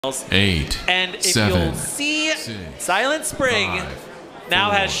8, and if 7, you'll see, 6, Silent Spring 5,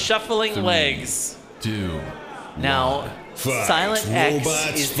 now 4, has shuffling 3, legs. 2, Now, 1. Silent X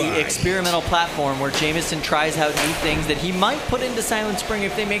is the experimental platform where Jameson tries out new things that he might put into Silent Spring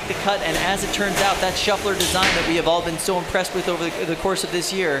if they make the cut, and as it turns out, that shuffler design that we have all been so impressed with over the course of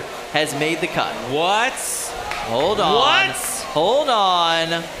this year has made the cut. What? Hold on. What? Hold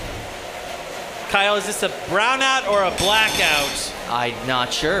on. Kyle, is this a brownout or a blackout? I'm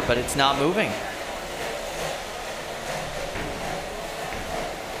not sure, but it's not moving.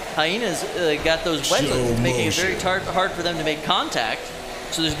 Hyena's got those wetlands, making it very hard for them to make contact.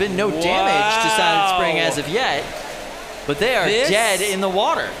 So there's been no damage to Silent Spring as of yet, but they are dead in the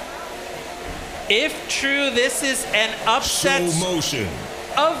water. If true, this is an upset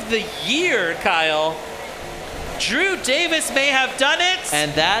of the year, Kyle. Drew Davis may have done it.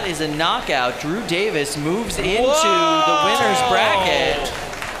 And that is a knockout. Drew Davis moves into the winner's bracket.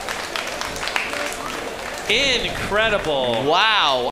 Incredible. Wow.